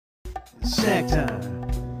Snack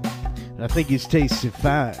time. I think it's tasting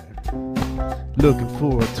fine. Looking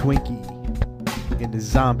for a Twinkie in the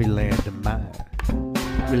zombie land of mine.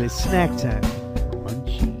 Well, it's snack time.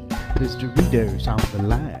 Munchy. There's Doritos on the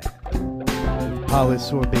line. With polished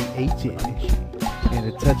sorbet 8-inch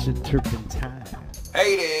and a touch of turpentine.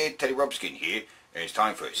 Hey there, Teddy Rubskin here, and it's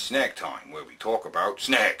time for snack time, where we talk about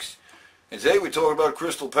snacks. And today we're talking about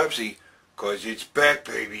Crystal Pepsi, cause it's back,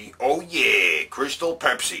 baby. Oh yeah, Crystal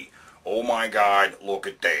Pepsi. Oh my God, look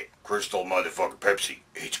at that. Crystal motherfucking Pepsi.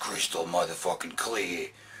 It's crystal motherfucking clear.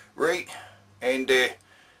 Right? And, yeah,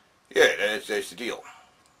 that's the deal.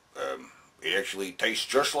 It actually tastes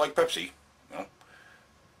just like Pepsi, you know?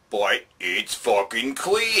 But it's fucking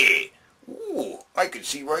clear. Ooh, I can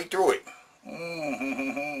see right through it.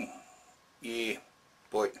 Yeah,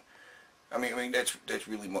 but, I mean, that's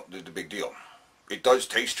really the big deal. It does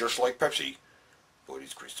taste just like Pepsi, but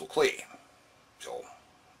it's crystal clear. So,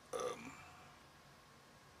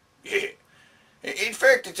 yeah. In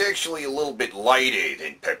fact, it's actually a little bit lighter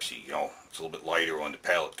than Pepsi, you know. It's a little bit lighter on the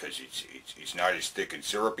palate because it's not as thick and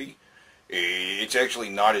syrupy. It's actually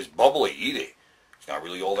not as bubbly either. It's not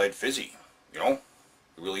really all that fizzy, you know. It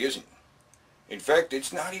really isn't. In fact,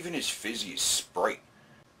 it's not even as fizzy as Sprite.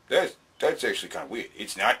 That's actually kind of weird.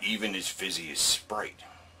 It's not even as fizzy as Sprite.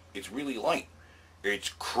 It's really light. It's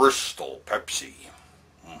Crystal Pepsi.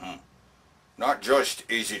 Not just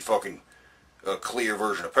is it fucking a clear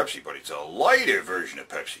version of Pepsi, but it's a lighter version of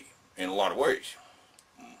Pepsi in a lot of ways.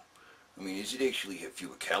 I mean, does it actually have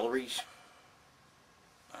fewer calories?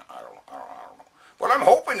 I don't know. But I'm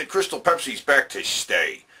hoping that Crystal Pepsi's back to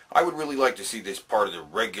stay. I would really like to see this part of the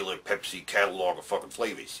regular Pepsi catalog of fucking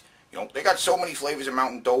flavors. You know, they got so many flavors of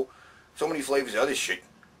Mountain Dew, so many flavors of other shit.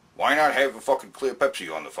 Why not have a fucking clear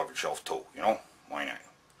Pepsi on the fucking shelf too, you know? Why not?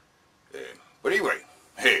 But anyway,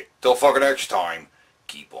 hey, till fucking next time,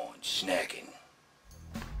 keep on snacking.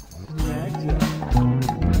 Yeah.